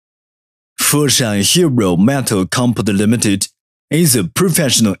Extrusion Hero Metal Company Limited is a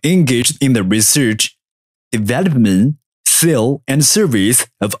professional engaged in the research, development, sale, and service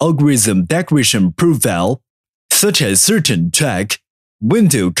of algorithm decoration profile, such as certain track,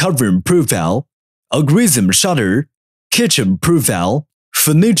 window covering profile, algorithm shutter, kitchen profile,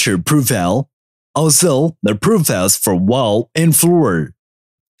 furniture profile, also the profiles for wall and floor,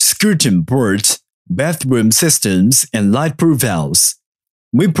 skirting boards, bathroom systems, and light profiles.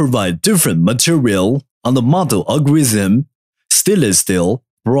 We provide different material on the model algorithm, stainless steel,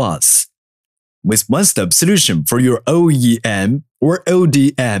 brass, with one-stop solution for your OEM or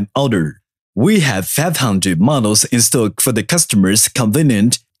ODM order. We have 500 models in stock for the customer's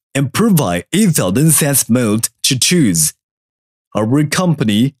convenience and provide 8,000 sets mold to choose. Our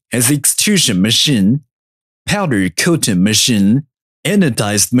company has extrusion machine, powder coating machine,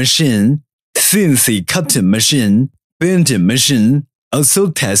 anodized machine, CNC cutting machine, bending machine, also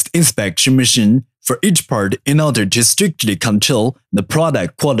test inspection machine for each part in order to strictly control the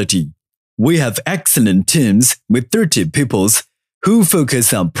product quality. We have excellent teams with 30 people who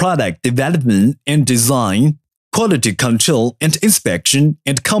focus on product development and design, quality control and inspection,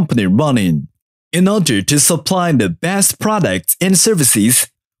 and company running. In order to supply the best products and services,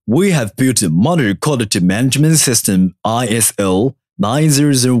 we have built a modern quality management system ISO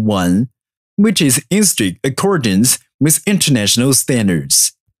 9001, which is in strict accordance with international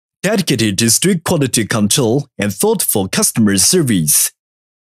standards, dedicated to strict quality control and thoughtful customer service.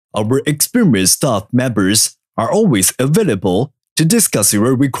 Our experienced staff members are always available to discuss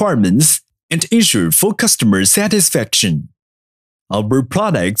your requirements and ensure full customer satisfaction. Our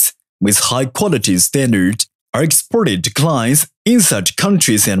products with high quality standard are exported to clients in such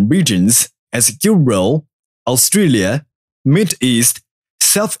countries and regions as Europe, Australia, Middle East,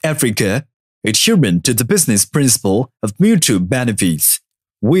 South Africa, adherent to the business principle of mutual benefits.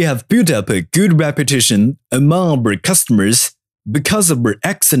 We have built up a good reputation among our customers because of our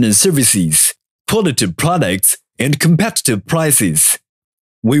excellent services, quality products, and competitive prices.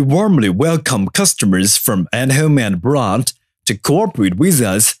 We warmly welcome customers from at home and abroad to cooperate with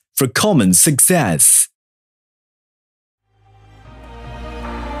us for common success.